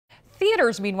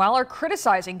Theaters, meanwhile, are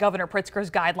criticizing Governor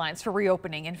Pritzker's guidelines for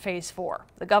reopening in Phase 4.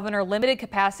 The governor limited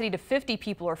capacity to 50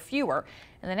 people or fewer,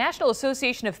 and the National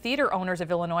Association of Theater Owners of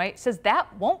Illinois says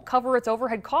that won't cover its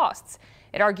overhead costs.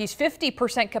 It argues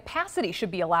 50% capacity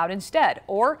should be allowed instead,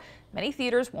 or many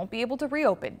theaters won't be able to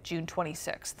reopen June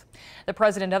 26th. The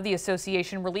president of the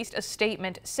association released a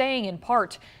statement saying in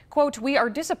part, quote, "We are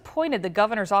disappointed the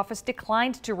governor's office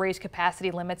declined to raise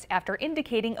capacity limits after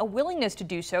indicating a willingness to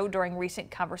do so during recent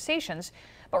conversations,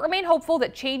 but remain hopeful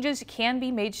that changes can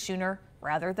be made sooner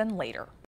rather than later."